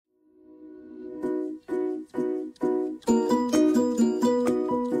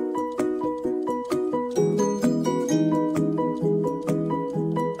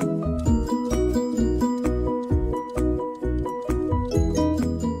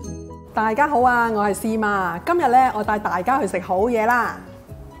大家好啊，我係思媽，今日咧我帶大家去食好嘢啦。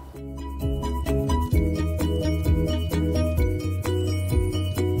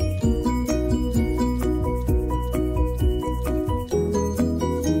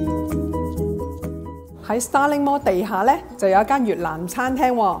喺 Starling Mall 地下咧就有一間越南餐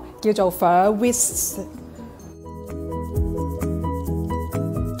廳喎，叫做糞 Wis。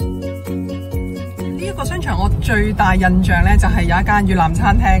呢個商場我最大印象咧就係有一間越南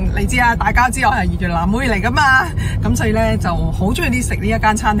餐廳，你知啊，大家知我係越南妹嚟噶嘛，咁所以咧就好中意啲食呢一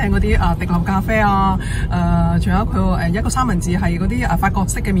間餐廳嗰啲滴漏咖啡啊，仲有佢一個三文治係嗰啲法國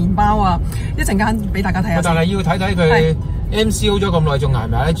式嘅麵包啊，一陣間俾大家睇下。但係要睇睇佢 MCO 咗咁耐，仲捱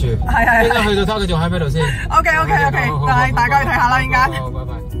唔捱得住？係。應該去到睇佢仲喺邊度先。OK， 帶大家去睇下啦，依家。好，拜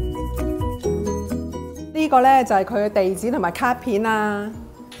拜。呢個咧就係佢嘅地址同埋卡片啊。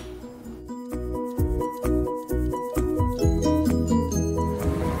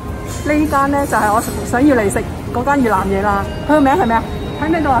呢間咧就係我想要嚟食嗰間越南嘢啦。佢個名係咩啊？喺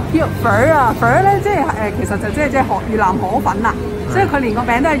呢度啊，叫糞啊，糞咧即係其實就即係越南河粉啦。所以佢連個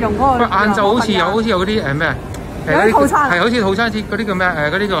名都係用嗰個。晏晝好似有嗰啲咩？有啲套餐，係好似套餐嗰啲叫咩？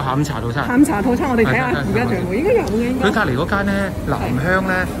嗰啲叫下午茶套餐。下午茶套餐，我哋睇下而家仲有冇？應該有嘅。佢隔離嗰間咧，南香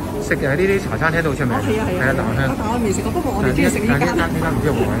咧，食嘅呢啲茶餐廳都好出名。係啊，南香。但我未食過，不過我哋中意食呢間。呢間唔知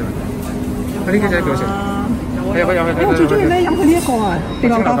有冇位啊？呢幾隻幾好食。有。我最中意咧飲佢呢一個啊，滴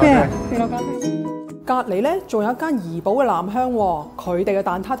漏咖啡啊，滴漏咖啡。隔離咧仲有一間怡寶嘅南香喎，佢哋嘅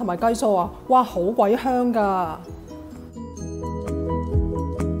蛋撻同埋雞酥啊，哇好鬼香㗎！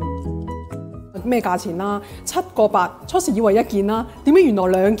咩價錢啦？7個8，初時以為一件啦，點解原來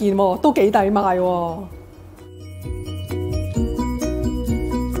2件喎，都幾抵買喎！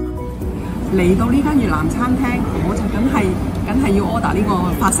嚟到呢間越南餐廳，我就梗係要 order 呢個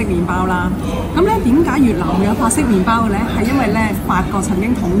法式麵包啦。咁咧點解越南會有法式麵包嘅咧？係因為咧法國曾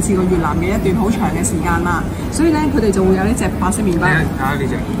經統治過越南嘅一段好長嘅時間啦，所以咧佢哋就會有呢隻法式麵包。睇下呢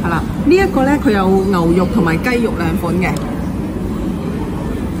隻。係啦，呢一個咧佢有牛肉同埋雞肉2款嘅。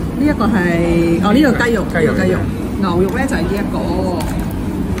呢一個係呢度雞肉，牛肉咧就係呢一個。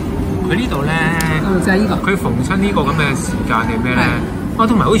佢呢度咧，就係呢個。佢逢親呢個咁嘅時間係咩咧？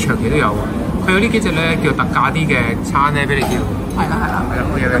都唔係好似長期都有喎。佢有呢幾隻咧叫特價啲嘅餐咧俾你叫。係啦。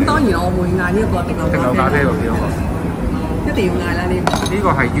咁當然我會嗌呢一個滴漏咖啡喎，一定要嗌啦呢個。呢個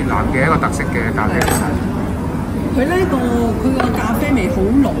係越南嘅一個特色嘅咖啡。佢呢佢個咖啡味好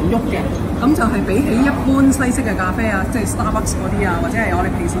濃郁嘅，咁就係比起一般西式嘅咖啡啊，即係 Starbucks 嗰啲啊，或者係我哋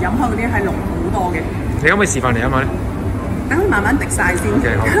平時飲開嗰啲係濃好多嘅。你可唔可以示範嚟飲下咧？等佢慢慢滴晒先。OK，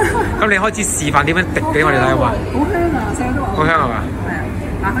 好。咁你開始示範點樣滴俾我哋睇下嘛？好香啊！成日都話。好香係嘛？係啊，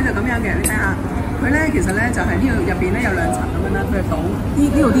嗱，佢就咁樣嘅，你睇下，佢咧其實咧就係呢度入邊咧有2層咁樣啦，佢就倒呢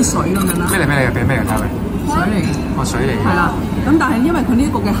度啲水咁樣啦。咩嚟入邊咩嚟㗎？水嚟。哦，水嚟。係啦，咁但係因為佢呢一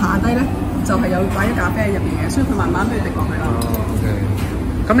個嘅下低咧。就係有擺咗咖啡喺入邊嘅，所以佢慢慢俾佢滴落去啦。OK。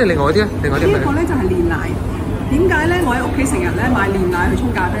咁你另外啲咧？呢個咧就係煉奶。點解咧？我喺屋企成日咧買煉奶去沖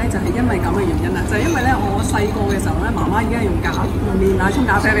咖啡咧，就係因為咁嘅原因啦。就係因為咧，我細個嘅時候咧，媽媽已經係用煉奶沖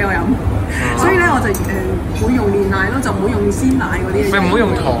咖啡俾我飲，所以咧我就會用煉奶咯，就唔會用鮮奶嗰啲。唔好用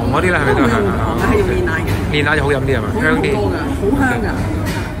糖嗰啲啦，係咪都係？唔用糖嘅，係用煉奶嘅。煉奶就好飲啲係嘛？香啲。好多㗎，好香㗎。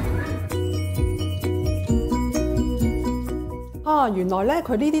原來咧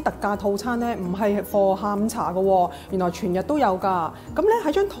佢呢啲特價套餐咧唔係貨下午茶嘅喎，原來全日都有㗎。咁咧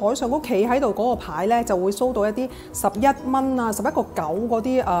喺張台上嗰企喺度嗰個牌咧就會收到一啲11蚊啊、11個9嗰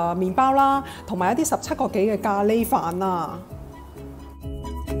啲麵包啦，同埋一啲17個幾嘅咖喱飯啊。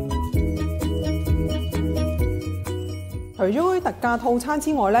除咗特價套餐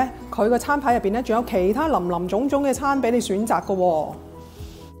之外咧，佢個餐牌入邊咧仲有其他林林種種嘅餐俾你選擇嘅喎。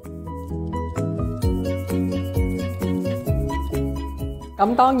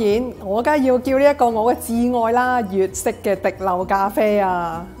咁當然，我梗係要叫呢一個我嘅至愛啦，越式嘅滴漏咖啡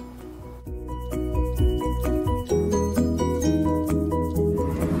啊！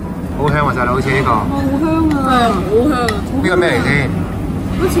好香啊！細佬，好似呢個。好香啊！係啊，好香啊！呢個咩嚟先？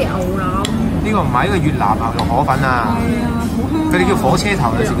好似牛腩。呢個唔係，呢個越南牛肉河粉啊！係啊，好香。佢哋叫火車頭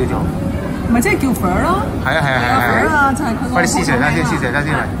有時叫做。唔係即係叫粉咯？係啊，就係佢。快啲試食啦先，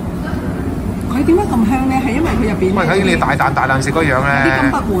佢點解咁香咧？係因為佢入邊。喂，睇你大啖大啖食嗰樣咧，啲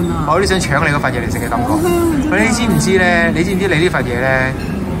金不換啊！我都想搶你嗰份嘢嚟食嘅感覺。好香啊！喂，你知唔知咧？你知唔知你呢份嘢咧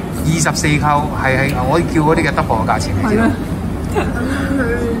24扣係我叫嗰啲嘅 double 嘅價錢嚟嘅？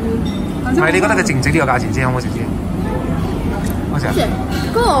係你覺得佢值唔值呢個價錢先？可唔可以食先？好食。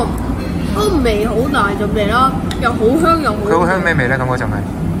嗰個味好大陣味啦，又好香又好。佢好香咩味咧？咁嗰陣味。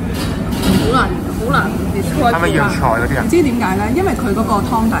好難 describe。係咪藥材嗰啲啊？唔知點解咧？因為佢嗰個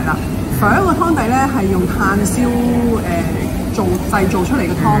湯底啦。佢一個湯底咧係用炭燒製造出嚟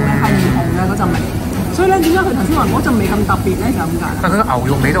嘅湯咧係唔同嘅嗰陣味。所以咧，點解佢頭先話嗰陣味咁特別咧？就係咁解。但佢牛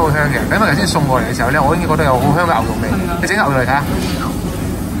肉味都好香嘅，因為頭先送過嚟嘅時候咧，我已經覺得有好香嘅牛肉味。你整牛肉嚟睇下，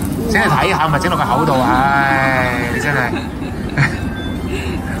整嚟睇下，咪整落個口度。唉，你真係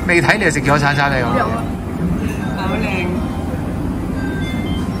未睇你就食咗餐餐你咁。好靚。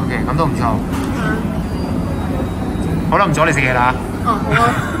OK， 咁都唔錯。好啦，唔阻你食嘢啦。哦，好啊。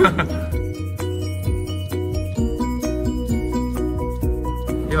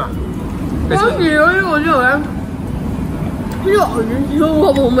點啊？我試咗呢個之後咧，呢個牛丸超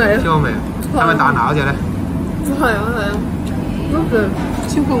好味。超好味，係咪彈牙嗰隻咧？係啊係啊，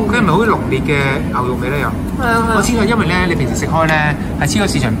超好味。佢係咪好濃烈嘅牛肉味咧？又係啊係。我知道，因為咧你平時食開咧係超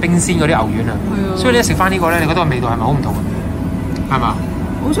級市場冰鮮嗰啲牛丸啊，所以你一食翻呢個咧，你覺得個味道係咪好唔同啊？係嘛？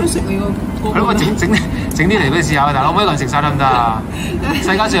好想食你個。係咯，我整啲嚟俾你試下，大佬，可唔可以一個人食晒得唔得啊？世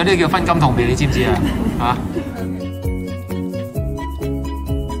界上有啲叫分金同味，你知唔知啊？嚇！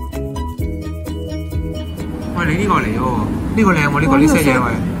喂，你呢個嚟喎，呢個靚喎，呢個呢些嘢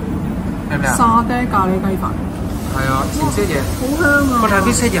喂，係咪啊？沙爹咖喱雞飯。係啊，呢些嘢好香啊！我睇下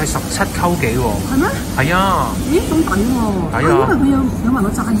呢些嘢係17溝幾喎。係咩？係啊。咦，咁抵喎！係啊，因為佢有埋個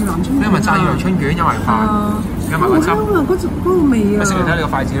炸魚南春卷。有埋炸魚南春卷，有埋飯，有埋個汁。好香啊！嗰個味啊！我食嚟睇你個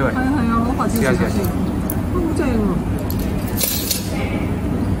筷子喂。係啊，攞筷子試下先。好正喎！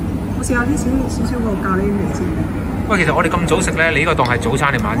我試下啲少少個咖喱味先。喂，其實我哋咁早食咧，你呢個當係早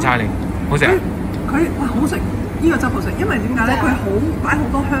餐定晚餐嚟？好食啊！佢哇好食，呢個汁好食，因為點解咧？佢擺好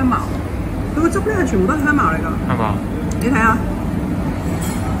多香茅，佢個汁咧係全部都係香茅嚟㗎。係嘛？你睇下，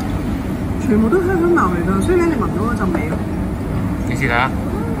全部都係香茅嚟㗎，所以咧你聞到嗰陣味咯。你試睇下。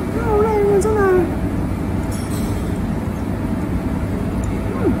好靚啊！真係。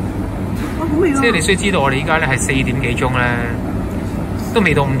哇，好味啊！即係你需知道，我哋依家咧係4點幾鐘咧，都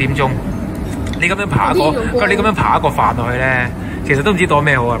未到5點鐘。你咁樣爬一個飯落去咧，其實都唔知攞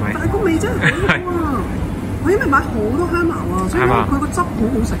咩好係咪？但係個味真係好好啊！我因為買好多香茅啊，所以佢個汁好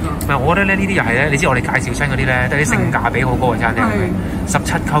好食啊！唔係，我覺得咧呢啲又係咧，你知我哋介紹親嗰啲咧，都係啲性價比好高嘅餐廳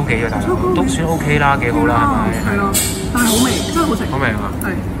，17溝幾啊大佬，都算 OK 啦，幾好啦，係咪？係咯，但係好味，真係好食。好味啊！係，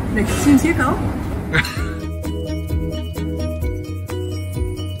你試唔試一嚿？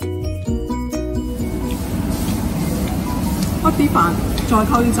啲飯再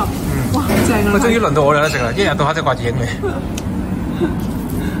溝啲汁，哇，好正啊！終於輪到我有得食啦，一日到黑都掛住影你。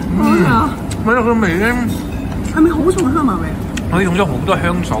咪咯，個味咧，係咪好重香茅味？我用咗好多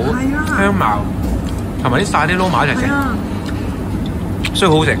香草、香茅同埋啲沙爹撈埋一齊整，所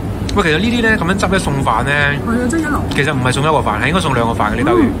以好好食。喂，其實呢啲咧咁樣汁咧送飯咧，係啊，真係一流。其實唔係送一個飯，係應該送2個飯嘅呢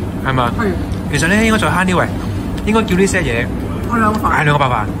兜魚，係嘛？係。其實咧應該再慳啲喂，應該叫呢些嘢，係2個飯，係2個白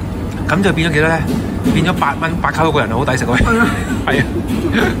飯，咁就變咗幾多咧？變咗8蚊8溝一個人，好抵食喂！係啊，係啊。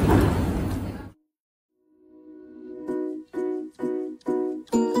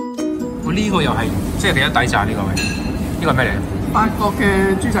我呢個又係即係幾多抵讚呢個喂？呢個係咩嚟？法國嘅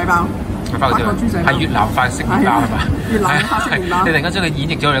豬仔包。法國豬仔包係越南法式麵包係嘛？越南法式麵包。你突然間將佢演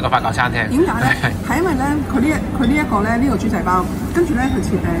繹咗你個法國餐廳。點解咧？係因為咧，佢呢一個咧，呢個豬仔包，跟住咧佢切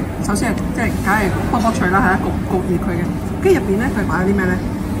首先係即係梗係卜卜脆啦，係焗熱佢嘅。跟住入邊咧，佢擺咗啲咩咧？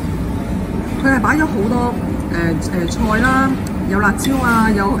佢係擺咗好多菜啦，有辣椒啊，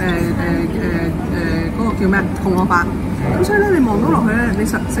有嗰個叫咩紅蘿蔔。咁所以咧，你望到落去咧，你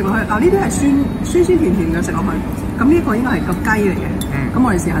食落去嗱，呢啲係酸甜甜嘅食落去。咁呢一個應該係個雞嚟嘅。咁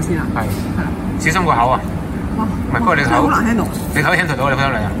我哋試下先啦。係啦，小心個口啊！哇！唔係，不過你口好難 handle。你口 handle 到，你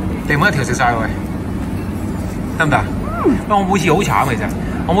翻嚟啊！你唔好一條食晒喎，得唔得？不過我每次好慘其實，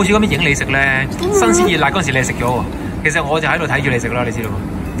我每次咁樣影你食咧，新鮮熱辣嗰陣時你食咗喎。其實我就喺度睇住你食啦，你知道嘛？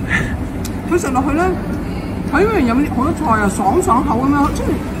佢食落去咧，睇完有好多菜啊，爽口咁樣，即係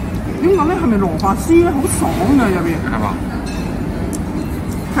點講咧？係咪蘿蔔絲咧？好爽㗎入邊。係嘛？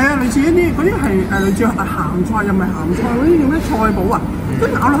係啊，類似一啲嗰啲係類似鹹菜，又唔係鹹菜嗰啲叫咩菜脯啊？都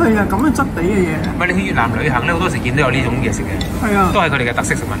咬落去係咁嘅質地嘅嘢。唔係你去越南旅行咧，好多時見到有呢種嘢食嘅。係啊，都係佢哋嘅特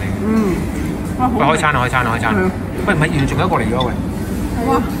色食物嚟嘅。喂，開餐啦！喂，唔係，原來仲有一個嚟咗喂。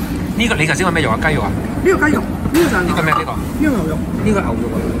哇！呢個你頭先話咩肉啊？雞肉啊？呢個雞肉，呢個就係呢個咩？呢個牛肉，呢個牛肉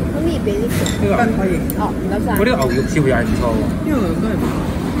啊。可以俾呢個可以。哦，唔該晒。嗰啲牛肉燒又係唔錯喎。呢個牛肉都係唔錯。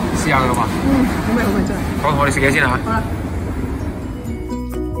試下佢啦嘛。好味真係。好，我哋食嘢先啦嚇。好啦。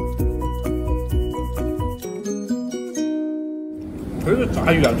佢呢個炸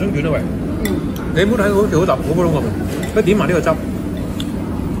魚南春卷啊喂。你唔好睇佢好似好雜好普通咁，佢點埋呢個汁，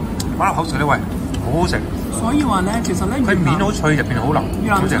擺落口水咧喂，好好食。所以話咧，其實咧，佢面好脆，入邊好腍。越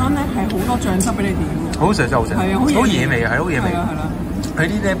南餐咧係好多醬汁俾你點嘅。好食真係好食。係啊，好野味啊，係好野味。係啦。佢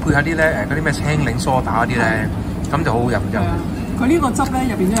啲咧配下啲咧嗰啲咩青檸梳打嗰啲咧，咁就好好飲。佢佢呢個汁咧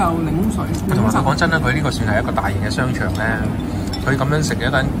入邊都有檸檬水。同埋講真啦，佢呢個算係一個大型嘅商場咧。佢咁樣食一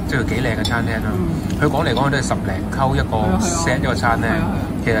間即係幾靚嘅餐廳啦。佢講嚟講去都係10零溝一個 set 一個餐咧，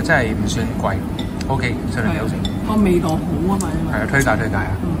其實真係唔算貴。OK， 真係幾好食。個味道好啊嘛。係啊，推介啊！真係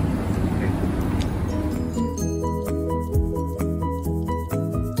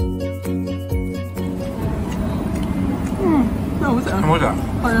好食啊！好食啊！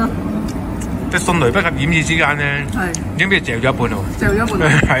係啊！即係迅雷不及掩耳之間咧，已經俾佢嚼咗一半喎。嚼咗一半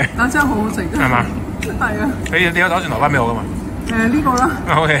係啊！但真係好好食。係嘛？係啊！你有打算留翻俾我噶嘛？呢個啦。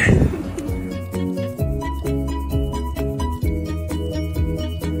OK。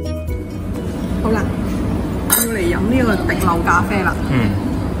好啦，要嚟飲呢個滴漏咖啡啦。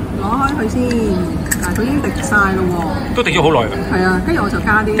攞開佢先，但係佢已經滴晒咯喎。都滴咗好耐㗎。係啊，跟住我就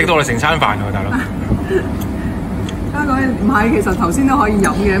加啲。滴到我哋成餐飯喎，大佬。加嗰啲唔係，其實頭先都可以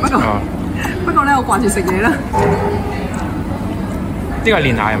飲嘅，不過咧，我掛住食嘢啦。呢個係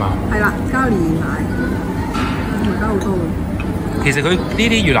煉奶係嘛？係啦，加煉奶，唔係加好多喎。其實佢呢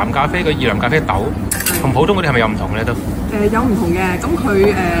啲越南咖啡嘅越南咖啡豆同普通嗰啲係咪有唔同咧都？有唔同嘅，咁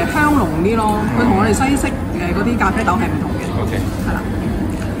佢香濃啲咯，佢同我哋西式嗰啲咖啡豆係唔同嘅。OK。係啦，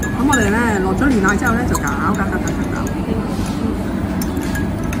咁我哋咧落咗煉奶之後咧就攪。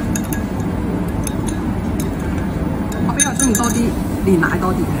我比較中意多啲煉奶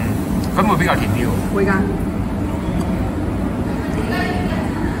多啲嘅。咁會比較甜啲喎。會㗎。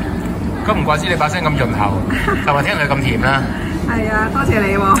咁唔怪之你把聲咁潤喉，就話聽佢咁甜啦。係啊，多謝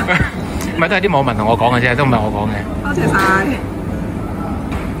你喎。唔係都係啲網民同我講嘅啫，都唔係我講嘅。多謝晒。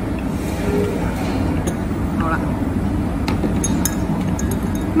好啦。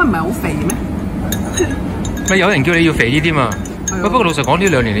乜唔係好肥咩？咪有人叫你要肥啲添嘛？不過老實講，呢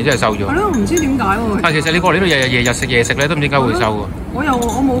2年你真係瘦咗。係咯，唔知點解喎。但其實你過嚟呢度日日食嘢食咧，都唔知點解會瘦喎。我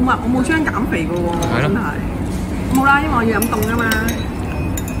冇將減肥嘅喎，真係。冇啦，因為我要飲凍啊嘛。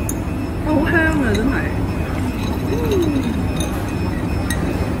哇，好香啊，真係。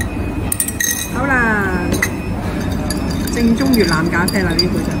好啦，正宗越南咖啡啦，呢杯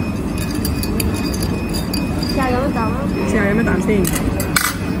就。試下飲一啖啦。試下飲一啖先。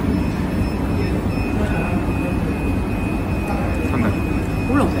係咪？好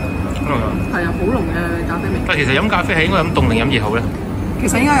濃。好濃啊！係啊，好濃嘅咖啡味。但其實飲咖啡係應該飲凍定飲熱好咧？其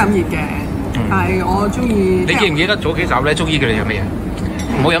實應該飲熱嘅，但係我中意。你記唔記得早幾集咧，中醫叫你飲乜嘢？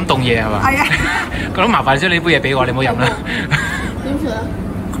唔好飲凍嘢係嘛？係啊。咁麻煩先，你杯嘢俾我，你唔好飲啦。點算啊？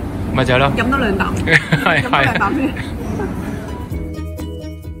咪就係咯。飲多2啖。飲多2啖先。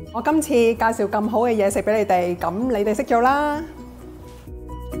我今次介紹咁好嘅嘢食俾你哋，咁你哋識做啦。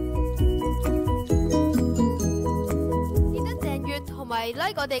記得訂閱同埋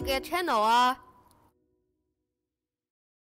like 我哋嘅 channel 啊！